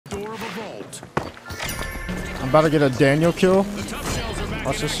of a vault. I'm about to get a Daniel kill.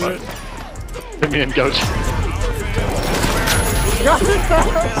 Watch this shit. Hit me and coach.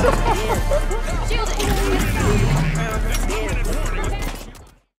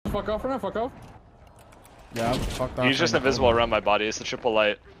 Fuck off or not? Fuck off. Yeah, fuck that. He's just invisible around my body. It's the triple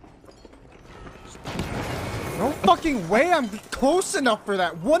light. No fucking way I'm close enough for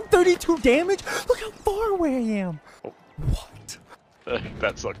that. 132 damage? Look how far away I am. Oh. What?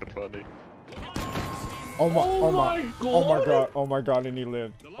 That's fucking funny. Oh my god, oh my god, and he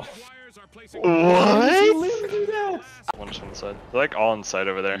lived. What? One just on the side. They're like all inside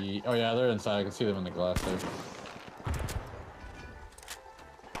over there. Oh yeah, they're inside. I can see them in the glass there.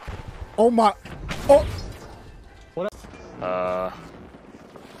 Oh my. Oh.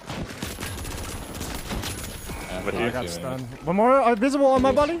 With I you. got stunned. One more invisible on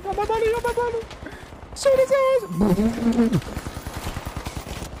my body. On my body. On my body. Shoot his ass.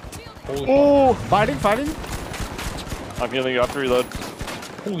 Oh, fighting. I'm healing you after reload.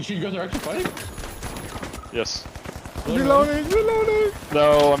 Holy shit, you guys are actually fighting? Yes. Reloading.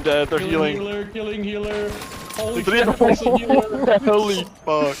 No, I'm dead. They're healing. Healer. Holy Three- shit, there's a healer. Holy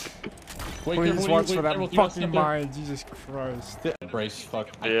fuck. Wait, Please careful, watch wait, for that careful, you gotta fucking step there. mine. Jesus Christ. Brace, fuck.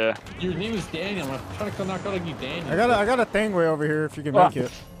 Yeah. Your name is Daniel. I'm trying to knock out like you, Daniel. I got a thing way over here if you can make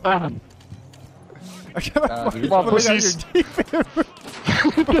it. I got a dude, fucking put it on pussies. your defense.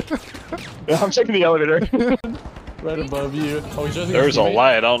 Yeah, I'm checking the elevator. Right above you. Oh, he's just There's a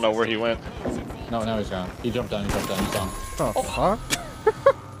light. I don't know where he went. No, now he's gone. He jumped down. He's down. What the fuck?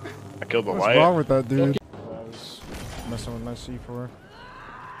 I killed the What's light. wrong with that dude? I was messing with my C4.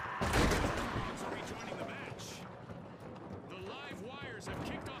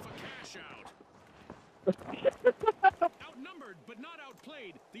 Outnumbered but not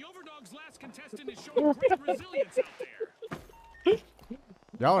outplayed, the Overdog's last contestant is showing great resilience out there.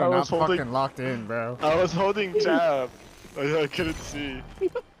 Y'all are I not was holding- fucking locked in, bro. I was holding tab. I couldn't see.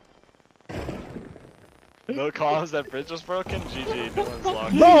 No comms, that bridge was broken. GG, no one's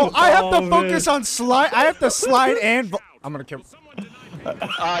locked. Bro, I have to focus on slide. I have to slide and. I'm gonna kill.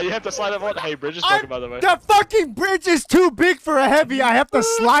 You have to slide up one. Hey, bridge is broken, by the way. The fucking bridge is too big for a heavy. I have to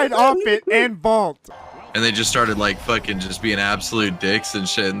slide off it and vault. And they just started like fucking just being absolute dicks and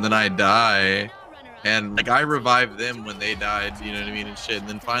shit. And then I die. And like I revived them when they died, you know what I mean, and shit. And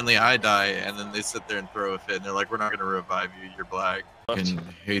then finally I die, and then they sit there and throw a fit. And they're like, "We're not gonna revive you. You're black." I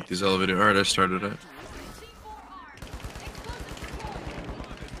hate these elevators. Alright, I started it.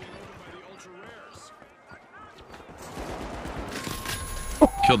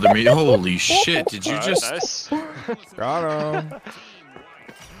 Killed the meat. Holy shit! Did you just? Nice. Got him.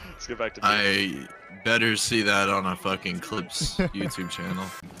 Let's get back to B. I better see that on a fucking Clips YouTube channel.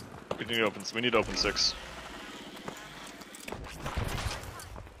 We need to open 6.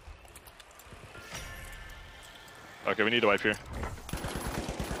 Okay, we need to wipe here.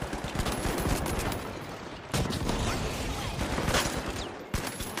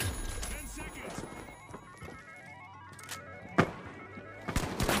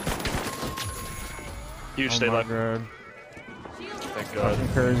 Huge, stay alive. God. Thank God.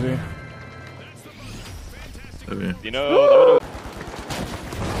 Fucking crazy. Okay. You know, that would've...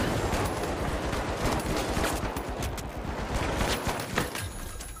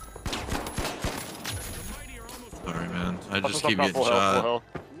 Sorry, man. I Watch just yourself, keep not getting full health, full shot. health.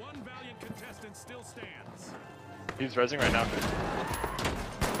 One valiant contestant still stands. He's rezzing right now.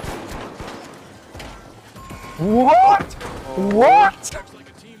 What? What? Looks like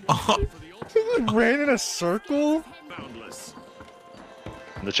a team Oh. for the ultra He ran in a circle? boundless.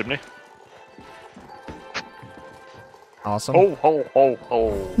 In the chimney. Awesome. Oh, ho, ho,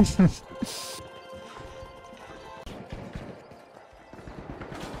 ho.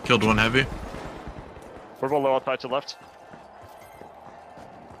 Killed one heavy. Purple low outside to left.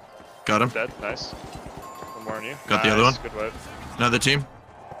 Got him. Dead, nice. One more on you. Got the other one. Good wipe. Another team.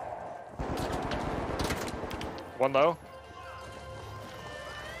 One low.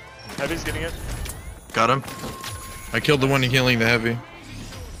 Heavy's getting it. Got him. I killed the one healing the heavy.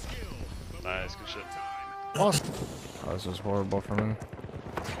 Nice, good shit. Awesome. Oh, this is horrible for me.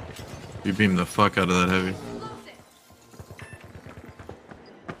 You beamed the fuck out of that heavy.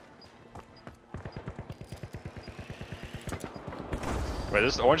 Wait,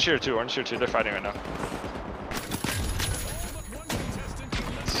 there's orange here too, they're fighting right now.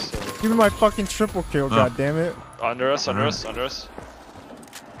 Nice, Give me my fucking triple kill, God damn it. under us. They're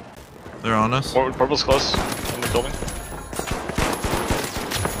on us. Purple's close in the building.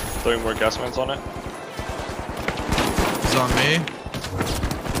 Throwing more gas mines on it. He's on me.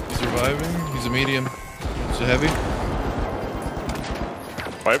 He's reviving. He's a medium. He's a heavy.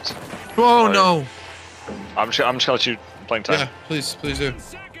 Wiped. Oh no! I'm just gonna let you playing time. Yeah, please do.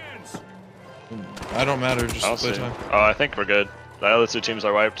 Seconds. I don't matter, just I don't play see. time. Oh, I think we're good. The other two teams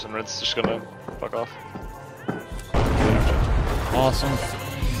are wiped, and Rit's just gonna fuck off. Awesome.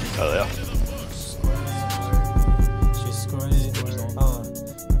 Oh yeah. She squirted,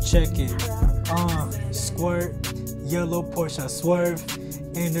 check it, squirt, yellow Porsche swerve,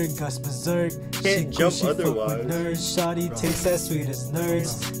 inner gust berserk. Can't jump otherwise. Nerds, shoddy tastes as sweet as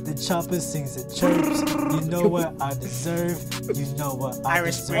nerds. The chopper sings and chirps. You know what I deserve. You know what I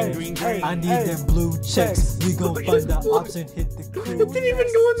deserve. I need them blue checks. We gon' find the option, hit the crew. It didn't even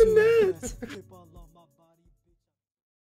go in the net.